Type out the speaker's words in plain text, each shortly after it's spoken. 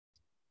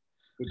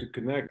Good to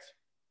connect.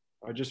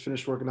 I just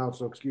finished working out,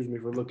 so excuse me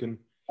for looking.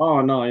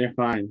 Oh no, you're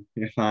fine.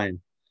 You're fine.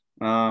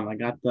 I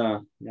got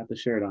the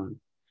shirt on.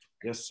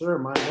 Yes, sir,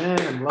 my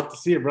man. Love to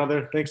see it,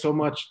 brother. Thanks so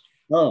much.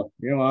 Oh,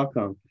 you're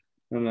welcome.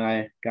 And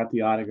I got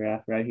the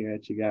autograph right here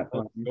that you got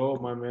for Let's me. go,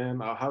 my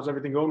man. How's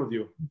everything going with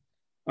you?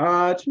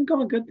 It's been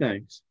going good,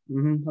 thanks.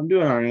 I'm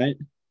doing all right.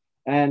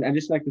 And I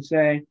just like to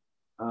say,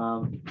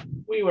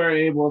 we were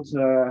able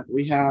to.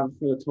 We have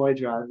for the toy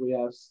drive. We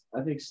have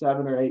I think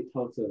 7 or 8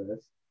 totes of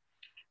this.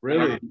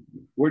 Really?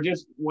 We're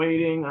just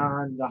waiting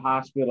on the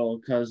hospital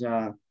because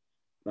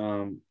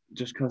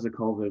just because of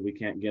COVID, we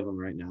can't give them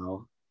right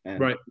now, and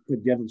Right, we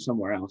could give them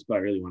somewhere else. But I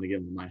really want to give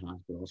them to my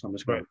hospital, so I'm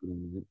just going right. to put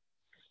them in it.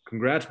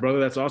 Congrats,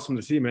 brother. That's awesome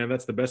to see, man.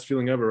 That's the best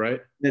feeling ever,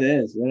 right? It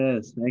is. It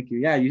is. Thank you.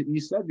 Yeah,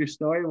 you said your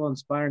story will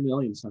inspire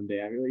millions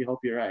someday. I really hope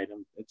you're right.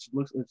 It's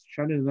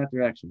trending in that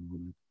direction a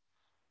little bit.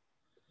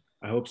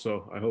 I hope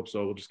so. I hope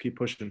so. We'll just keep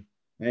pushing.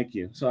 Thank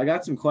you. So I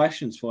got some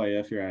questions for you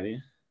if you're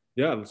ready.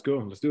 Yeah, let's go.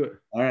 Let's do it.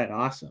 All right.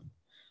 Awesome.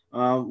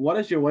 What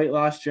is your weight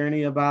loss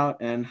journey about,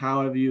 and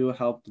how have you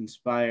helped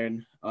inspire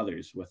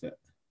others with it?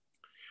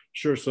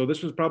 Sure. So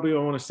this was probably, I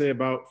want to say,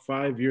 about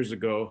 5 years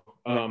ago.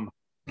 Okay.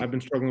 I've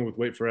been struggling with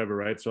weight forever,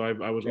 right? So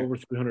I was Yeah. over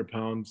 300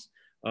 pounds,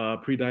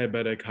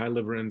 pre-diabetic, high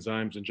liver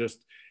enzymes, and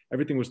just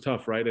everything was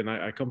tough, right? And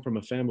I come from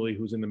a family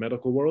who's in the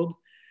medical world.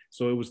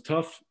 So it was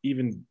tough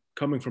even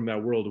coming from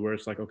that world where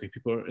it's like, okay,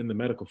 people are in the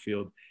medical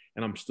field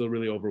and I'm still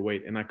really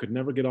overweight and I could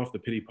never get off the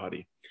pity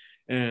potty.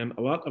 And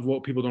a lot of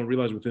what people don't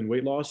realize within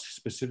weight loss,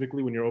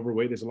 specifically when you're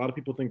overweight, is a lot of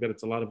people think that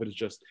it's a lot of it is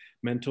just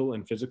mental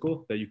and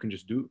physical that you can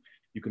just do.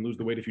 You can lose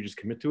the weight if you just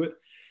commit to it.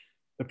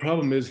 The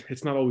problem is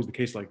it's not always the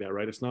case like that,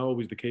 right? It's not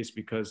always the case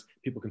because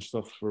people can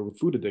suffer with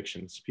food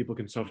addictions. People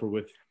can suffer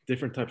with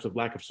different types of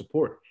lack of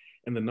support.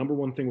 And the number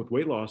one thing with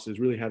weight loss is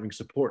really having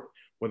support,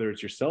 whether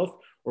it's yourself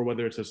or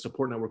whether it's a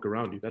support network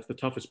around you. That's the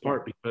toughest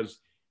part because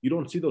you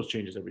don't see those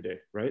changes every day,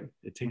 right?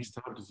 It takes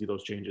time to see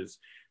those changes.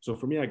 So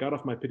for me, I got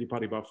off my pity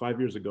potty about 5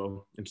 years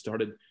ago and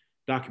started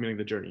documenting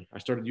the journey. I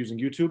started using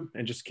YouTube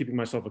and just keeping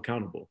myself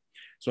accountable.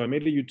 So I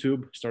made a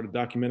YouTube, started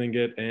documenting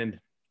it, and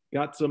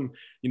got some,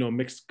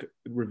 mixed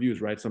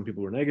reviews, right? Some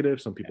people were negative,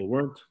 some people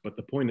weren't. But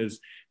the point is,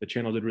 the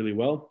channel did really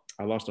well.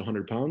 I lost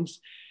 100 pounds,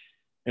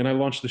 and I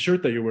launched the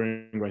shirt that you're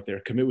wearing right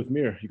there. Commit with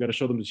Mir. You got to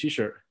show them the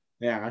T-shirt.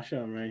 Yeah, I'll show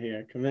them right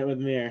here. Commit with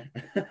Mir.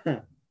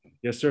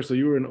 Yes, sir. So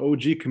you were an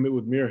OG Commit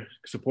with Mir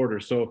supporter.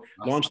 So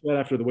Awesome. launched that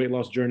after the weight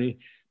loss journey.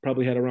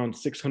 Probably had around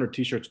 600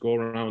 T-shirts go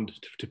around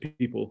to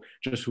people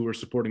just who were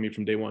supporting me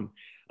from day one.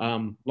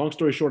 Long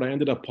story short, I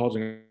ended up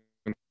pausing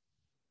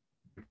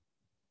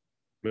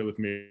Commit with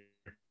Mir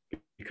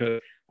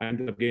because I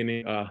ended up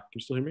gaining. Can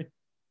you still hear me?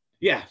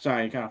 Yeah,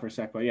 sorry, you cut off for a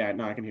sec, but yeah,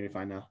 no, I can hear you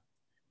fine now.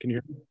 Can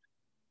you hear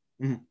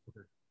me? Mhm.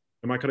 Okay.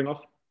 Am I cutting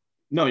off?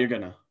 No, you're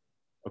good now.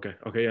 Okay.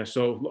 Okay. Yeah.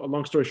 So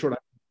long story short,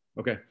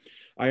 okay,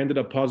 I ended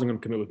up pausing on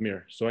Commit with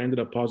Mir. So I ended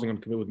up pausing on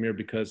Commit with Mir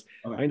because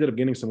Okay. I ended up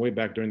gaining some weight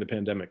back during the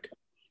pandemic.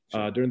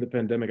 Sure. During the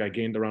pandemic, I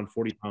gained around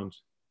 40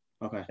 pounds,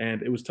 Okay.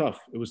 and it was tough.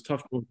 It was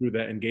tough going through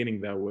that and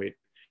gaining that weight.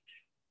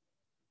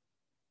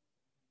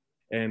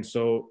 And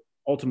so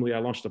ultimately, I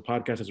launched a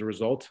podcast as a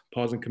result,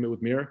 pause and commit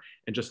with Mir,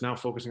 and just now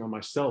focusing on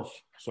myself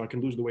so I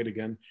can lose the weight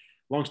again.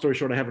 Long story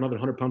short, I have another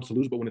 100 pounds to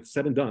lose, but when it's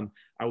said and done,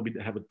 I will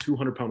have a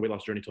 200-pound weight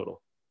loss journey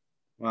total.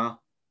 Wow.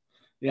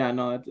 Yeah,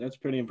 no, that's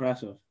pretty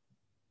impressive.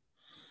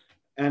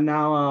 And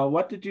now,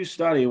 what did you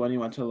study when you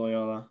went to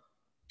Loyola?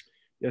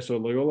 Yeah, so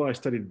Loyola, I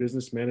studied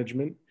business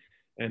management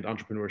and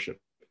entrepreneurship.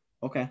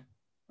 Okay.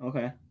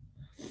 Okay.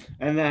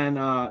 And then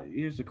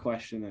here's a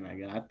question that I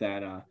got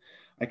that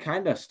I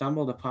kind of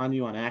stumbled upon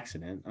you on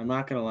accident. I'm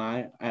not gonna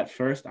lie. At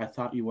first, I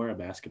thought you were a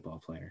basketball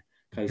player.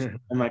 Because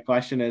my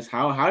question is,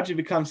 how'd you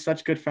become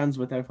such good friends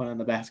with everyone on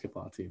the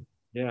basketball team?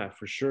 Yeah,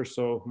 for sure.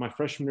 So my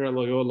freshman year at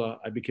Loyola,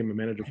 I became a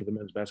manager for the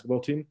men's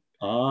basketball team.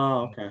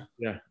 Oh, okay.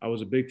 Yeah, I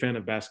was a big fan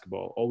of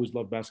basketball. Always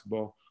loved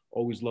basketball.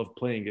 Always loved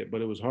playing it,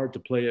 but it was hard to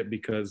play it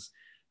because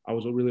I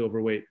was really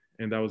overweight,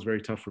 and that was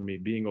very tough for me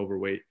being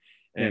overweight.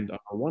 Yeah. And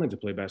I wanted to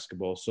play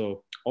basketball,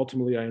 so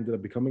ultimately I ended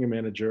up becoming a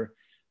manager.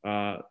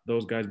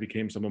 Those guys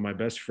became some of my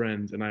best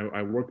friends, and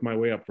I worked my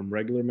way up from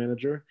regular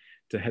manager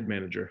to head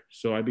manager.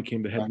 So I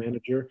became the head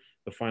manager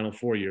the Final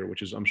Four year,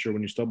 which is I'm sure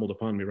when you stumbled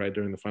upon me right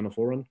during the Final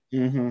Four run.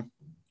 Mm-hmm.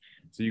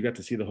 So you got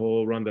to see the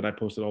whole run that I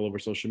posted all over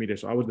social media.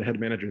 So I was the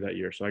head manager that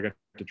year. So I got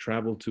to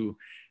travel to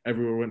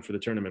everywhere we went for the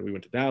tournament. We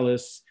went to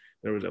Dallas,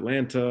 there was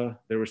Atlanta,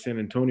 there was San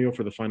Antonio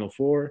for the Final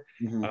Four.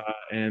 Mm-hmm.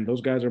 And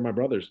those guys are my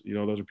brothers.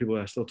 Those are people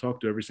that I still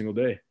talk to every single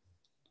day.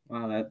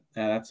 Wow,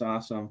 that's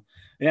awesome.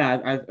 Yeah,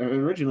 I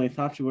originally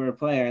thought you were a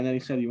player, and then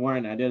he said you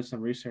weren't. I did some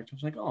research. I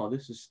was like, oh,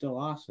 this is still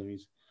awesome.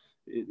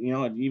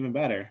 Even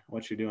better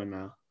what you're doing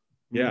now.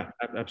 Mhm. Yeah,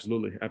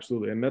 absolutely.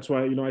 Absolutely. And that's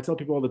why, I tell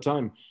people all the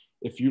time,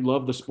 if you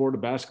love the sport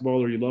of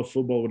basketball or you love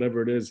football,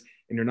 whatever it is,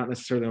 and you're not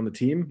necessarily on the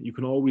team, you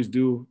can always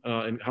do,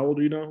 and how old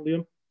are you now,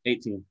 Liam?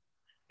 18.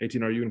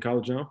 18. Are you in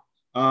college now?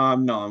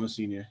 No, I'm a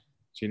senior.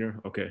 Senior?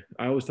 Okay.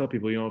 I always tell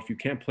people, if you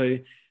can't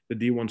play the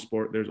D1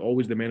 sport, there's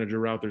always the manager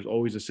route, there's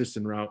always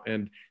assistant route.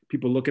 And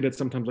people look at it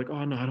sometimes like,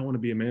 oh, no, I don't want to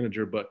be a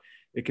manager. But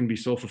it can be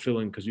so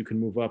fulfilling because you can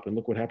move up. And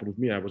look what happened with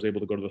me. I was able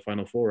to go to the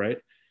Final Four, right?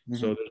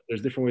 So Mhm.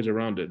 there's different ways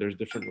around it. There's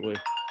different ways.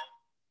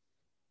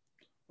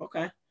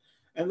 Okay.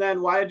 And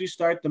then why did you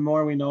start the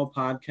More We Know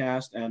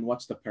podcast, and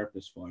what's the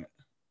purpose for it?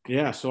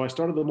 Yeah, so I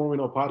started the More We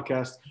Know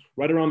podcast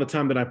right around the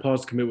time that I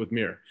paused Commit with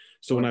Mir.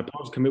 So when I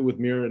paused Commit with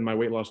Mir in my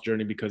weight loss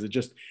journey, because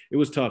it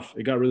was tough.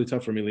 It got really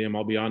tough for me, Liam.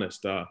 I'll be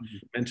honest. Mhm.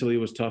 Mentally, it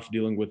was tough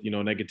dealing with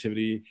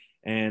negativity,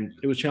 and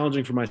it was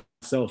challenging for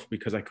myself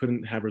because I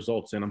couldn't have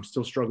results, and I'm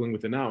still struggling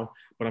with it now.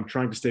 But I'm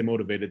trying to stay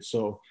motivated.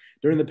 So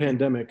during the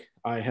pandemic,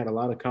 I had a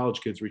lot of college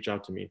kids reach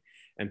out to me,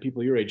 and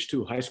people your age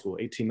too, high school,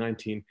 18,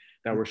 19,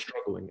 that were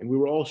struggling, and we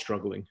were all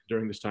struggling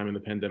during this time in the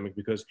pandemic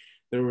because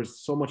there was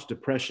so much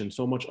depression,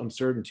 so much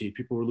uncertainty.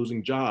 People were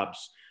losing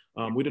jobs.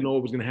 We didn't know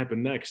what was going to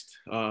happen next.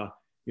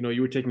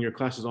 You were taking your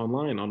classes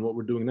online on what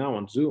we're doing now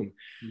on Zoom.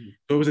 Mhm.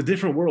 So it was a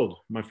different world,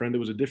 my friend. It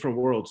was a different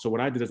world. So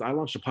what I did is I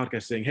launched a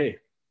podcast saying, hey,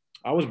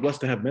 I was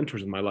blessed to have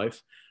mentors in my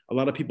life. A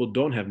lot of people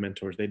don't have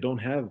mentors. They don't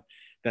have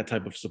that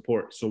type of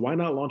support. So why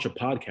not launch a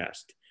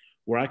podcast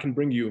where I can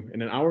bring you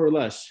in an hour or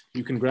less?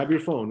 You can grab your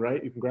phone,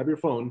 right? You can grab your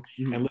phone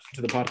Mhm. and listen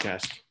to the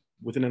podcast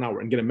within an hour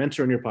and get a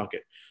mentor in your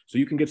pocket. So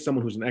you can get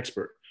someone who's an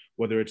expert,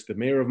 whether it's the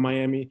mayor of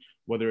Miami,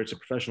 whether it's a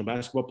professional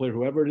basketball player,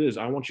 whoever it is.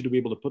 I want you to be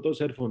able to put those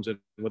headphones in,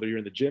 whether you're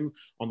in the gym,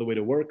 on the way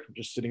to work,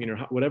 just sitting in your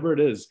house, whatever it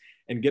is,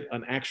 and get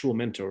an actual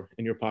mentor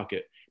in your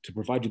pocket to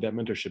provide you that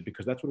mentorship,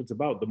 because that's what it's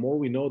about. The more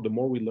we know, the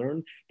more we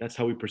learn. That's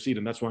how we proceed,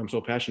 and that's why I'm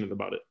so passionate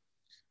about it.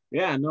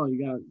 Yeah, no,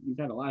 you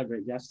got a lot of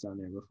great guests on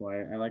there before.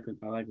 I like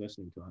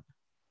listening to it.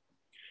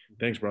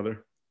 Thanks,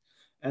 brother.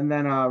 And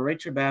then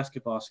rate your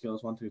basketball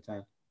skills 1 through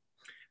 10.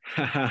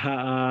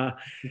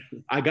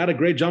 I got a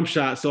great jump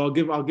shot, so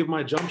I'll give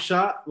my jump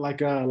shot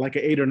like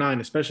a 8 or 9,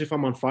 especially if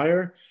I'm on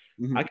fire.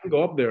 Mhm. I can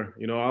go up there.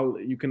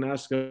 You can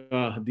ask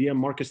DM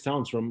Marcus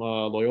Towns from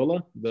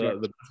Loyola, Sure.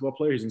 the basketball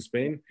player. He's in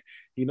Spain.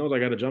 He knows I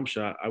got a jump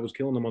shot. I was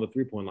killing him on the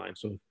 3-point line.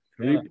 So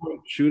Really?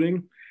 3-point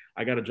shooting,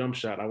 I got a jump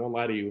shot. I won't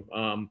lie to you.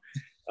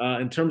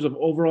 In terms of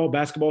overall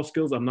basketball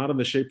skills, I'm not in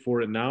the shape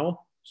for it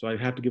now, so I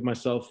have to give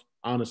myself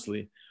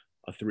honestly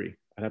a 3.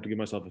 I'd have to give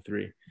myself a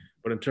 3.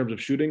 But in terms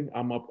of shooting,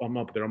 I'm up. I'm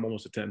up there. I'm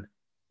almost a 10.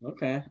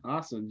 Okay,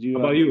 awesome. Do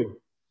How you?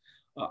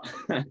 about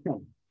you? Uh,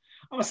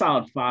 I'm a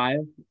solid 5.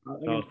 I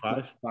give Solid it a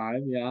 5.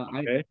 5. Yeah,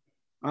 Okay.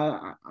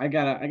 I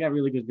got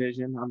really good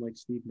vision. I'm like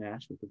Steve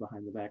Nash with the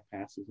behind the back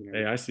passes and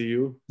Hey, everything. I see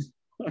you.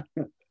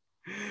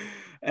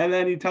 And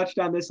then you touched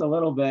on this a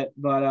little bit,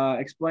 but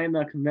explain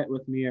the commit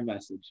with me your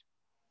message.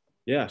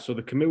 Yeah. So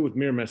the Commit with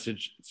Mir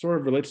message sort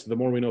of relates to the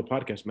More We Know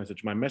podcast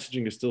message. My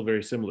messaging is still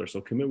very similar. So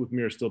Commit with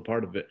Mir is still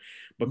part of it.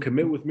 But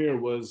Commit with Mir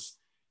was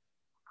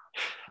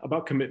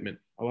about commitment.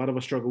 A lot of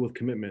us struggle with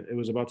commitment. It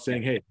was about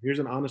saying, hey, here's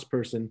an honest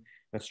person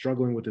that's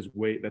struggling with his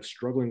weight, that's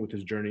struggling with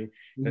his journey,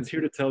 that's here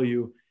to tell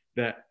you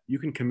that you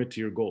can commit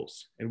to your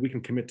goals and we can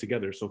commit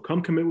together. So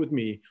come commit with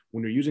me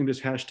when you're using this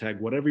hashtag,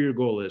 whatever your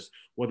goal is,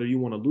 whether you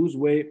want to lose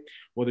weight,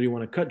 whether you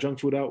want to cut junk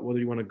food out, whether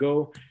you want to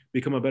go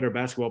become a better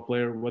basketball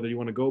player, whether you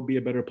want to go be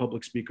a better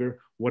public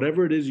speaker,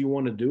 whatever it is you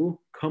want to do,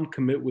 come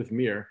commit with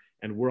Mir,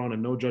 and we're on a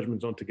no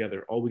judgment zone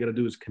together. All we got to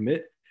do is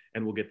commit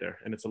and we'll get there.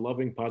 And it's a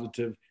loving,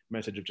 positive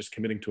message of just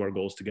committing to our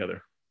goals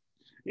together.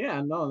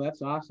 Yeah, no,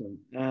 that's awesome,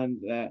 and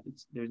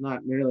there's not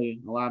really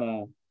a lot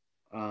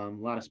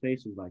of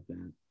spaces like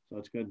that, so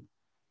it's good,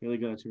 really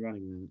good that you're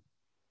running that.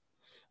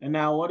 And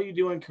now, what are you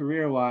doing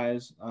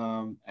career-wise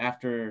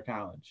after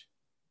college?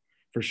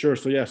 For sure.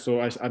 So yeah,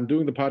 I'm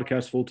doing the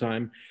podcast full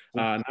time.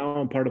 Now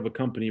I'm part of a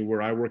company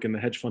where I work in the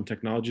hedge fund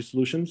technology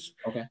solutions.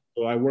 Okay.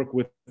 So I work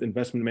with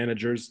investment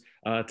managers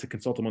to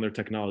consult them on their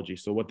technology.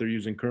 So what they're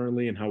using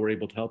currently and how we're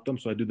able to help them.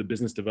 So I do the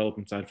business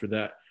development side for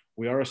that.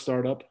 We are a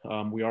startup.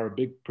 We are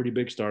a pretty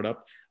big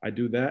startup. I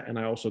do that, and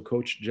I also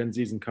coach Gen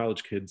Zs and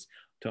college kids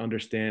to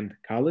understand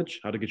college,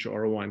 how to get your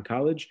ROI in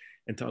college,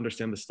 and to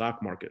understand the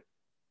stock market.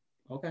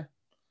 Okay.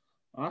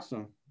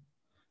 Awesome.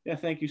 Yeah,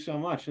 thank you so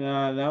much.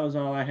 That was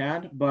all I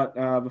had. But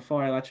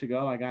before I let you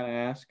go, I gotta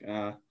ask,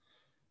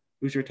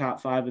 who's your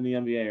top 5 in the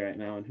NBA right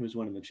now, and who's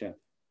winning the chip?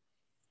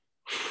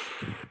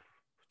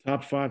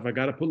 Top 5, I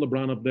got to put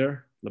LeBron up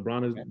there.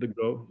 LeBron is Okay. the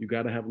GOAT. You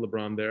got to have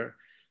LeBron there.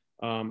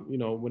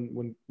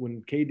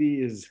 When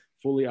KD is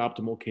fully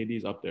optimal,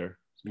 KD's up there.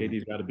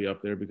 KD's got to be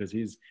up there because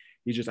he's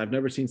just, I've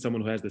never seen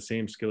someone who has the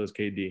same skill as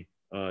KD.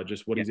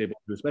 Just what he's able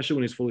to do, especially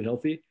when he's fully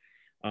healthy.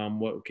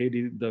 What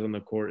KD does on the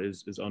court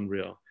is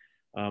unreal.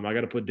 I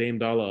got to put Dame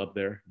Dalla up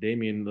there.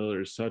 Damian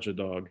Lillard is such a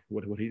dog.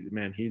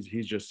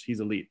 He's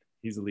elite.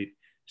 He's elite.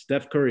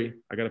 Steph Curry,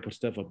 I got to put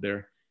Steph up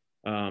there.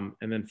 And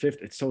then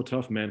 5th, it's so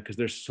tough, man, because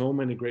there's so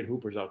many great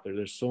hoopers out there.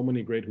 There's so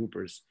many great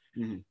hoopers.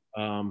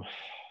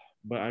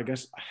 But I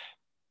guess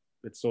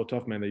it's so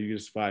tough, man, that you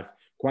just 5.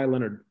 Kawhi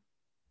Leonard.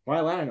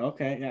 Kawhi Leonard,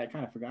 okay. Yeah, I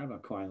kind of forgot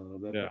about Kawhi a little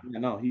bit. Yeah.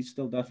 But no, he's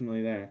still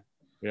definitely there.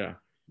 Yeah.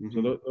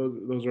 So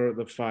those are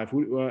the 5.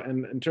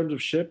 And in terms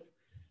of ship,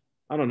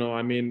 I don't know.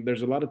 I mean,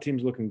 there's a lot of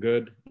teams looking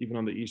good, even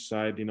on the East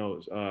side.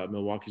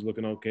 Milwaukee's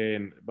looking okay,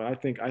 but I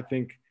think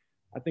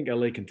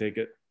LA can take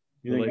it.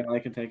 You think LA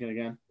can take it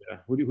again? Yeah.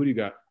 Who do you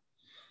got?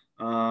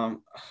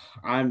 Um,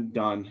 I'm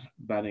done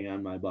betting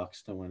on my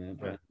Bucks to win it.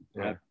 Yeah,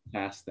 yeah, I've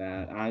passed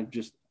that. I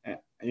just,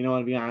 you know what?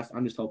 To be honest,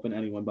 I'm just hoping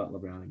anyone but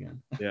LeBron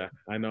again. yeah.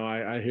 I know.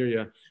 I hear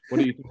you. What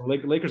do you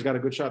think? Lakers got a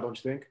good shot, don't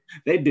you think?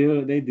 They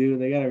do. They do.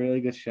 They got a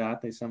really good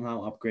shot. They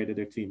somehow upgraded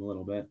their team a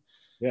little bit.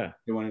 Yeah,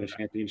 They wanted a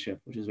championship,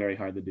 which is very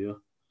hard to do.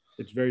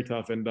 it's very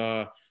tough. And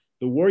the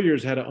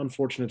Warriors had an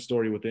unfortunate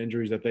story with the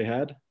injuries that they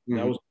had. That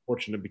Mhm. was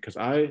unfortunate because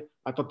I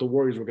thought the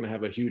Warriors were going to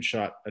have a huge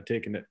shot at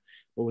taking it,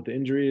 but with the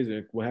injuries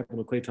and what happened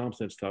with Klay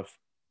Thompson, it's tough.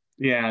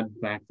 Yeah,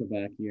 back to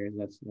back years.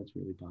 That's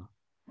really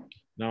tough.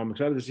 Now I'm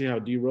excited to see how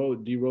D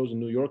Rose in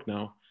New York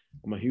now.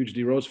 I'm a huge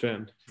D Rose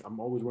fan. I'm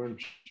always wearing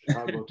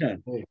Chicago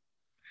today,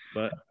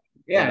 but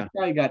Yeah, I yeah,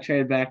 saw he got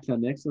traded back to the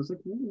Knicks. I was like,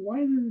 why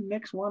did the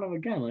Knicks want him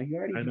again? Like, you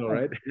already I know,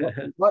 had.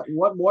 right?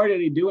 What more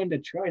did he do in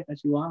Detroit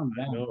that you want him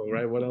I back? know,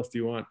 right? What else do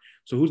you want?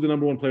 So who's the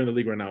number one player in the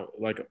league right now?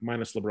 Like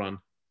minus LeBron.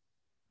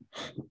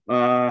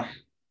 Uh,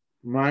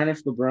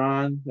 Minus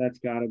LeBron, that's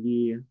got to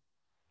be.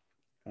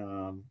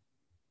 Um,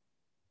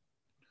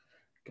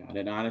 God,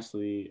 it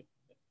honestly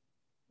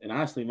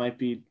might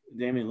be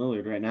Damian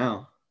Lillard right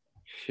now.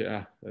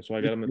 Yeah, that's why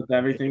I got Just him. with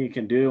everything he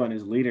can do and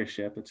his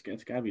leadership, it's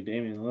got to be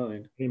Damian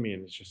Lillard.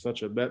 Damien is just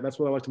such a. That's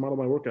what I like to model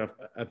my work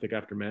ethic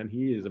after. Man,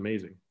 he is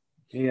amazing.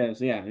 He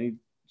is, yeah. He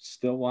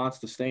still wants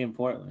to stay in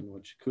Portland,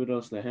 which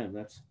kudos to him.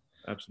 That's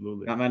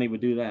Absolutely, not many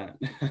would do that.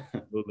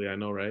 absolutely. I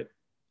know, right?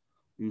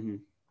 hmm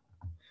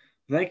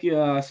Thank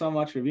you so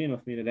much for being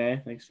with me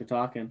today. Thanks for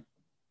talking.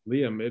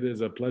 Liam, it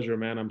is a pleasure,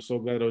 man. I'm so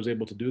glad I was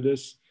able to do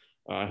this.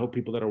 I hope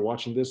people that are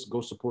watching this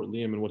go support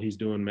Liam and what he's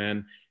doing,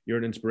 man. You're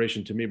an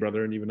inspiration to me,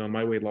 brother. And even on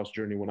my weight loss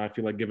journey, when I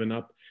feel like giving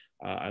up,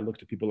 I look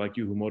to people like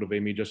you who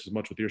motivate me just as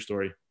much with your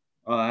story.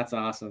 Oh, that's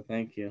awesome.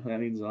 Thank you.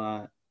 That means a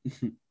lot.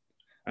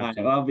 All right,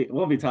 Absolutely.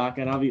 we'll be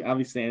talking. I'll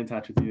be staying in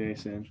touch with you very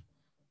soon.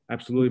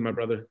 Absolutely, my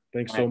brother.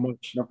 Thanks All so right,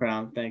 much. no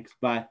problem. Thanks.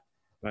 Bye.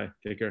 Bye.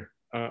 Take care.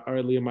 All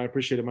right, Liam, I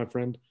appreciate it, my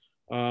friend.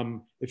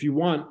 If you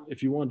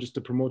want just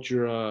to promote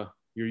your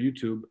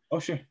YouTube, Oh,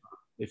 sure.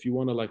 if you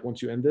want to like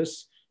once you end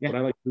this, Yeah. what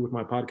I like to do with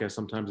my podcast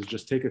sometimes is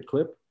just take a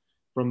clip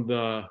from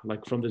the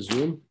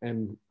Zoom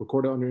and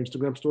record it on your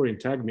Instagram story and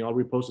tag me. I'll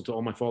repost it to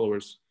all my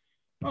followers.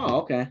 Oh,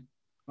 okay.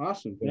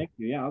 Awesome. Yeah. Thank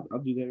you. Yeah, I'll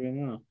do that right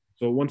now.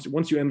 So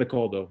once you end the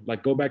call though,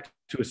 like go back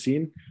to a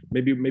scene.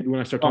 Maybe when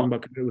I start talking Oh,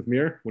 about Compete with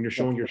Mir, when you're yeah.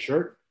 showing your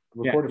shirt,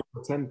 Yeah. record it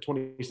for 10,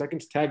 20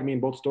 seconds, tag me in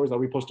both stories. I'll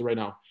repost it right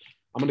now.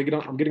 I'm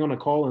getting on a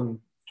call in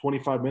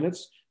 25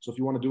 minutes. So if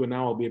you want to do it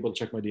now, I'll be able to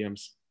check my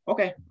DMs.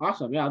 Okay.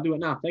 Awesome. Yeah, I'll do it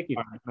now. Thank you.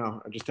 All right,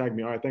 now just tag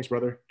me. All right, thanks,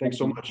 brother. Thanks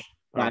so much.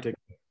 All right, Bye. take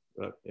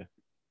care. Yeah.